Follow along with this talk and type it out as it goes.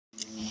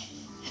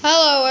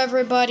Hello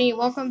everybody,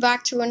 welcome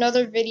back to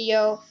another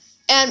video.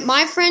 And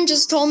my friend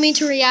just told me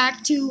to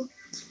react to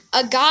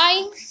a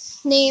guy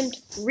named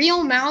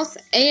Real Mouth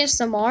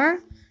ASMR.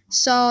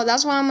 So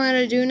that's what I'm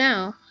gonna do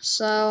now.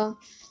 So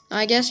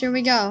I guess here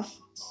we go.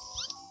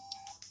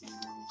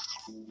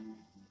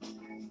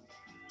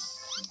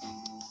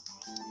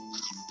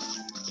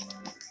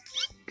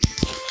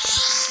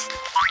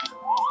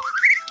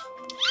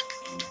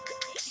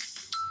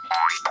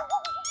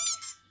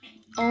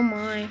 Oh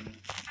my.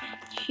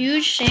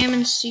 Huge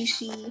salmon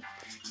sushi.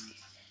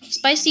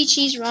 Spicy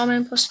cheese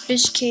ramen plus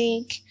fish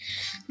cake.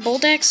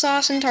 Buldak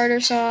sauce and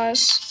tartar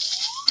sauce.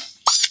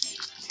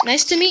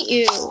 Nice to meet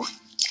you.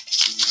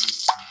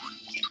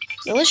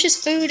 Delicious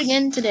food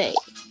again today.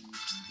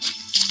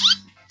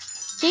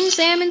 King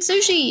salmon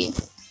sushi.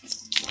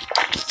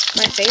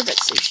 My favorite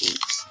sushi.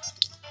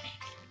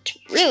 It's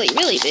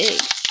really big.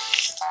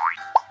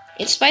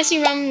 It's spicy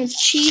ramen with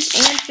cheese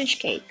and fish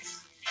cake.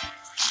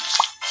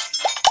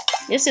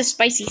 This is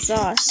spicy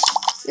sauce.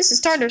 This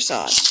is tartar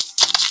sauce.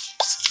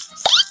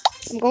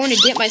 I'm going to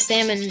dip my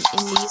salmon in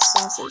these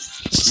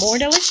sauces. More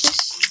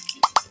delicious.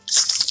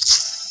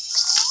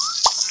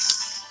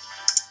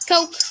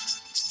 Coke.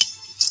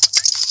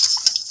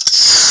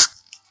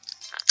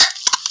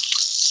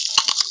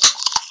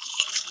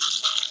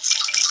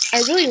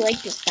 I really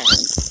like this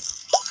sound.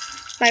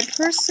 My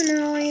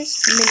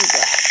personalized mini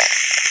glass.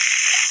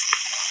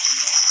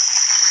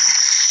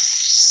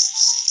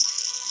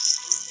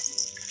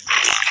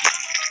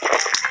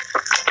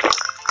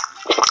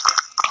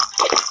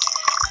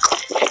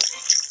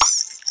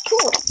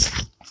 Cool.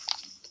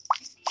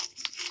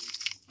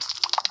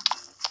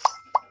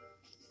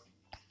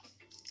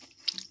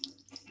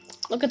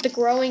 Look at the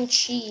growing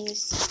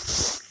cheese.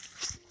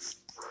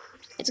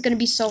 It's gonna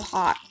be so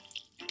hot.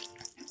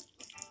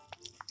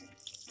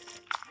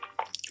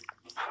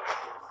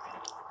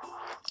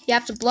 You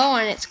have to blow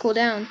on it to cool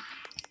down.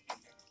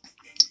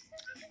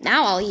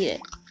 Now I'll eat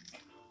it.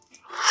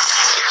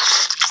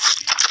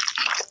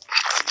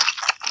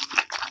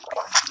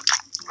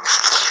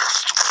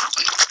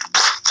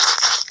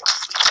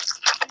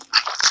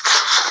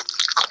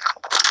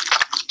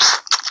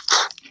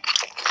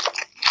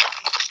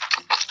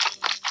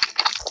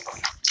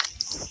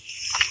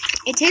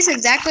 It tastes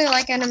exactly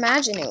like I'd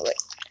imagine it would.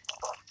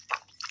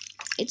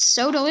 It's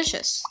so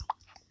delicious.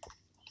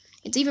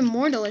 It's even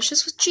more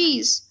delicious with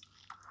cheese.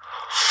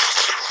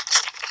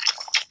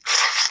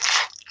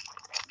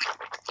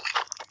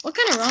 What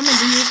kind of ramen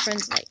do your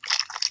friends like?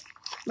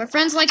 My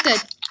friends like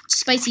the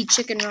spicy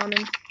chicken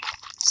ramen.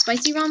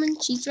 Spicy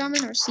ramen, cheese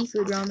ramen, or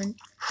seafood ramen.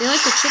 They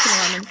like the chicken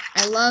ramen.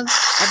 I love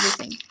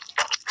everything.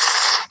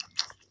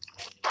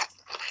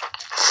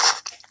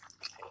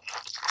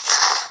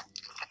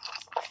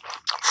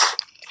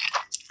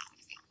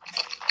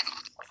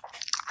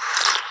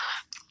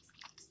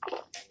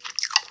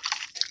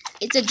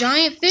 It's a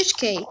giant fish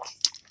cake.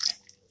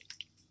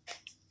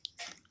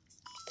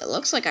 It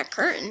looks like a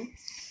curtain.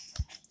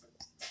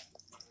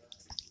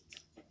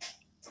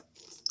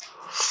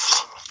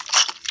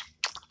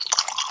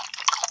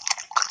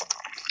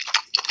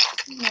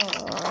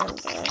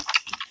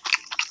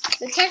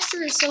 The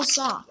texture is so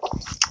soft.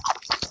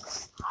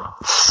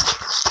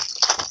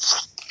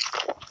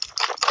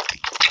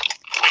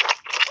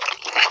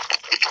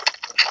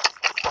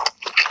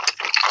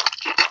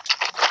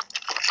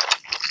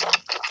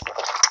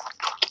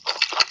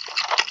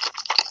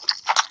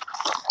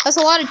 That's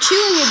a lot of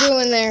chewing you're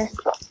doing there.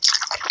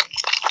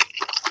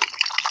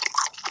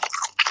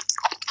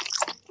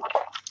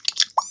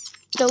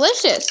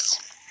 Delicious.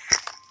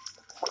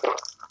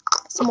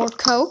 Some more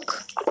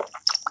Coke.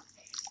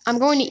 I'm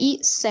going to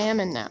eat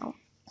salmon now.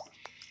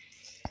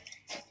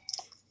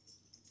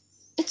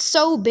 It's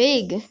so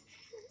big.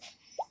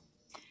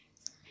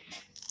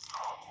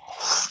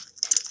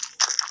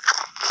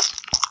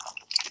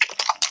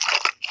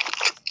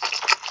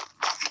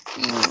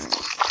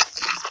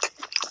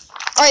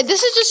 Alright,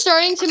 this is just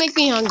starting to make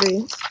me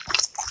hungry.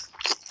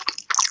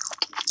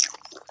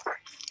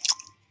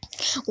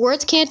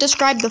 Words can't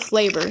describe the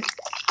flavor.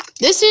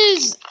 This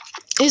is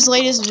his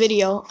latest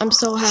video. I'm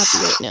so happy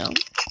right now.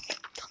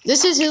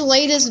 This is his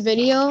latest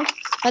video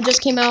that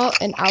just came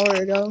out an hour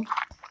ago.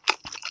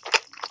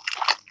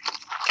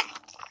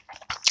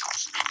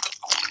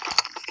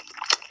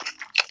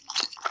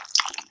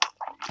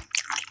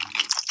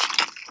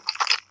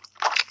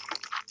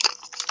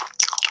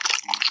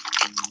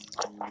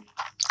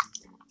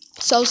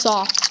 So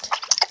soft.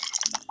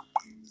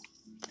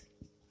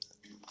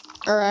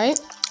 Alright.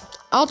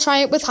 I'll try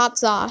it with hot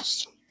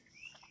sauce.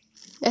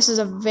 This is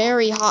a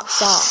very hot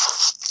sauce.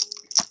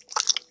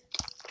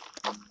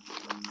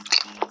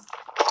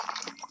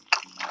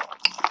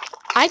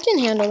 I can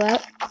handle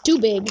that. Too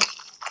big.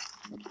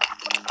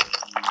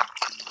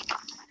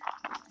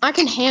 I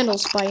can handle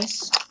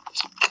spice.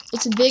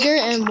 It's bigger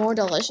and more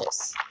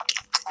delicious.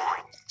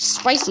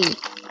 Spicy.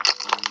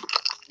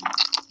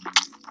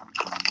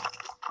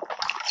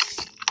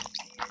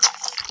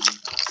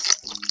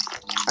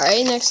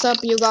 Alright, next up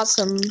you got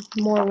some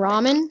more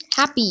ramen.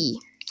 Happy.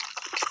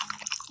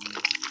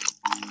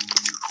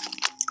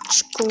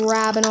 Just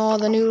grabbing all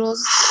the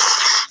noodles.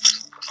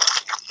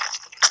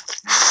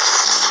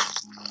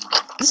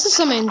 This is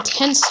some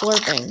intense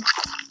slurping.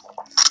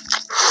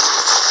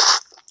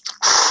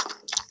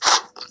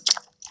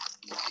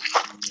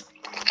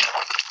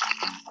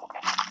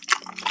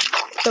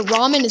 The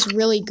ramen is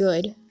really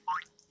good.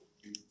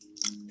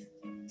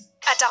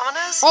 At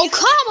Domino's, Oh,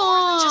 come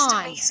on! just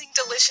amazing,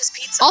 delicious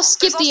pizza. I'll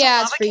skip There's the also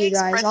ads lava for you cakes,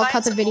 guys. bread I'll bites,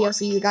 cut the and video more.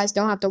 so you guys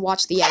don't have to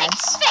watch the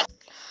ads.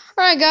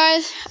 Alright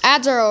guys,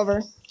 ads are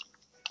over.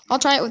 I'll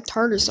try it with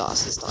tartar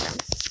sauce this time.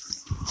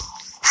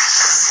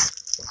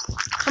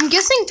 I'm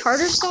guessing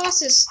tartar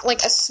sauce is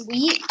like a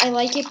sweet. I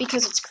like it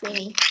because it's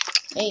creamy.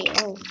 Hey,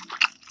 oh.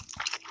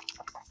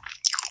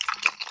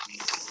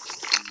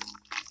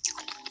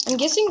 I'm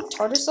guessing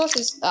tartar sauce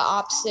is the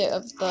opposite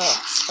of the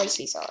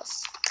spicy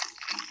sauce.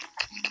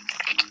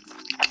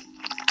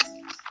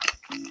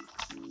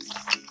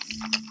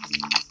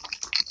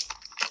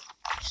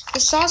 The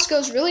sauce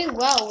goes really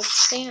well with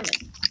salmon.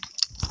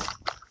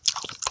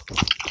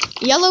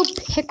 Yellow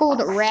pickled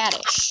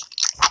radish.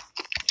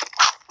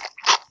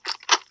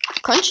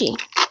 Crunchy.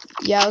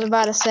 Yeah, I was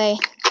about to say,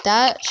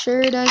 that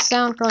sure does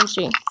sound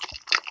crunchy.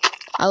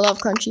 I love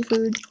crunchy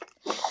food.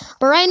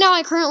 But right now,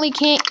 I currently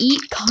can't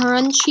eat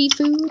crunchy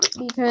food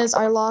because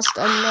I lost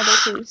another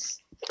tooth.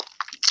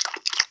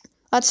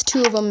 That's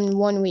 2 of them in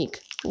 1 week.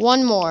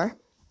 One more.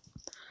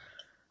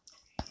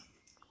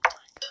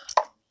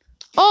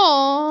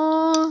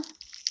 Oh,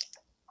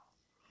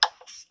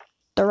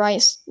 the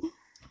rice.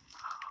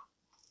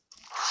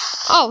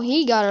 Oh,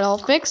 he got it all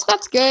fixed.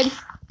 That's good.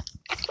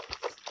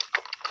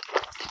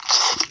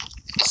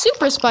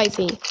 Super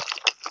spicy.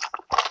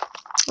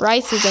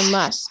 Rice is a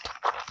must.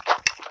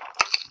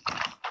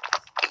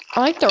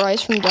 I like the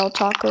rice from Del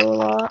Taco a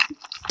lot.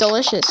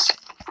 Delicious.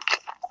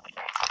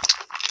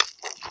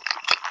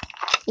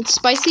 It's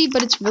spicy,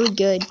 but it's really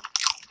good.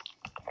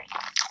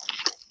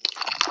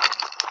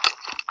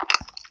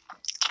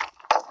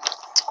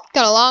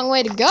 Got a long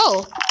way to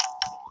go.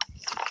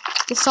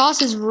 The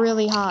sauce is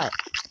really hot.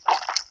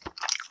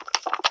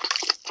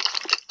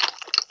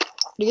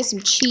 You get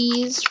some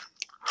cheese,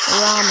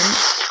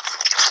 ramen.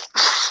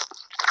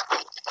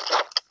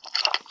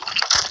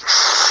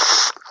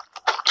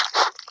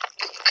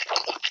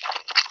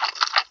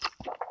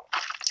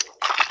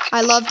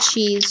 I love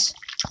cheese.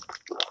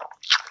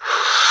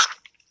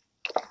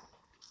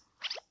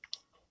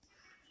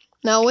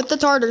 Now with the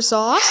tartar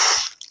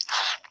sauce,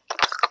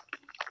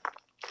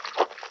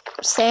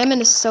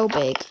 salmon is so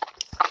big.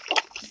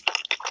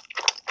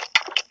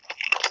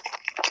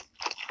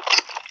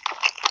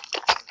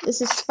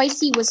 This is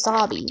spicy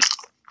wasabi.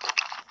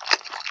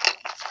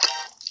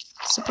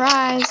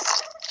 Surprise.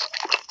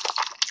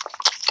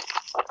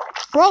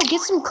 Bro,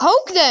 get some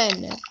Coke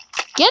then.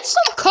 Get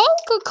some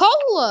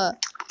Coca-Cola.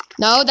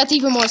 No, that's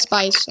even more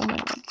spice. Oh my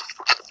god.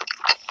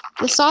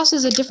 The sauce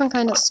is a different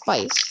kind of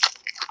spice.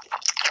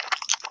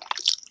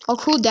 I'll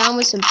cool down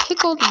with some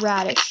pickled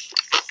radish.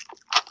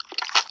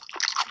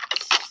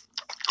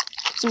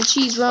 Some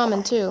cheese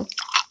ramen too.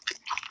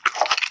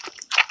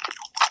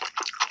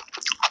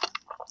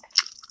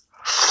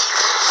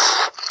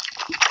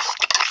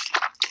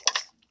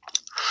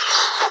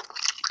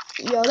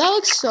 Yo, that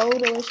looks so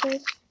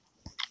delicious.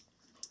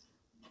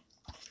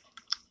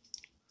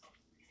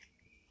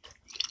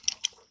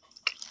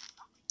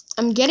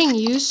 I'm getting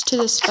used to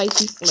the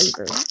spicy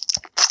flavor.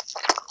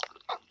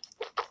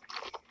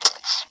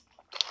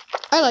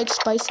 I like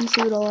spicy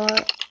food a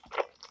lot.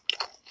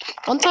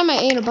 One time I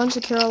ate a bunch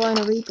of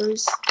Carolina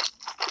Reapers.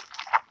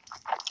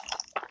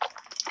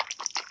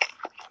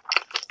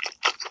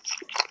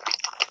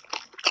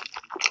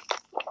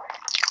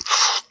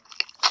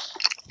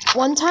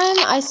 One time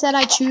I said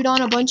I chewed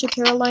on a bunch of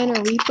Carolina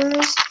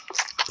Reapers.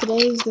 Today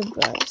is the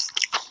best.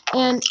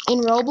 And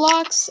in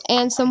Roblox,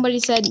 and somebody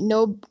said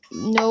no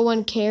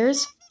one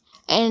cares.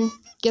 And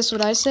guess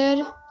what I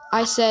said?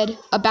 I said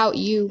about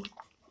you.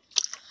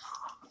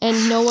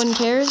 And no one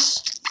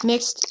cares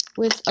mixed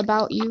with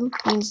about you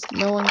means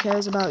no one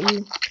cares about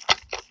you.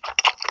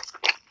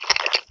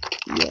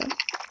 Yeah.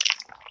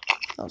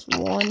 That was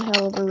one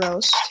hell of a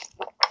roast.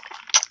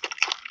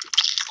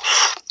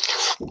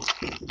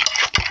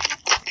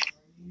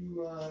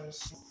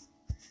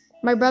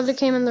 My brother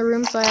came in the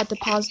room, so I had to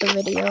pause the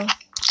video.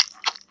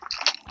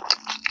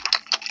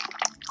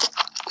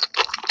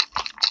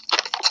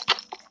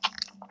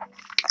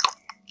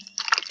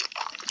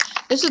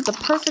 This is the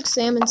perfect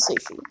salmon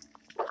sushi.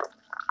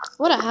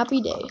 What a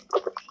happy day.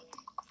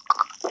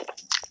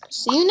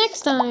 See you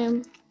next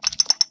time.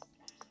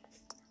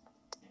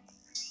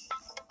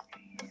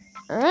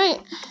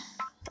 Alright.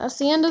 That's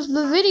the end of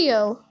the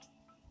video.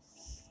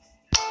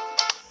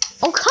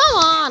 Oh, come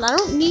on! I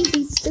don't need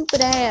these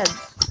stupid ads.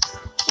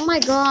 Oh my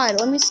god,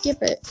 let me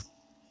skip it.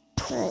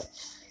 Alright.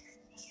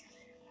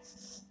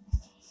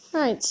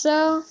 Alright,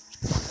 so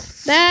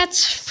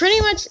that's pretty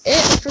much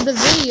it for the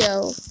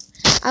video.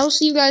 I will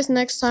see you guys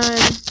next time,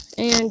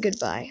 and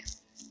goodbye.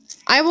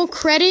 I will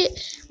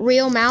credit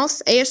Real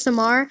Mouse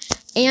ASMR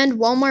and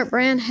Walmart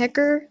brand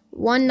Hecker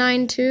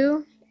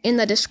 192 in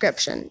the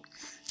description.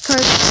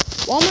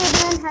 Because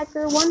Walmart Man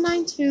Hacker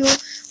 192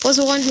 was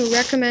the one who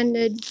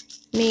recommended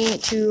me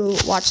to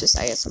watch this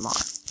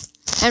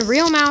ASMR. And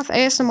Real Mouth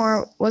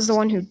ASMR was the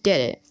one who did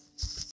it.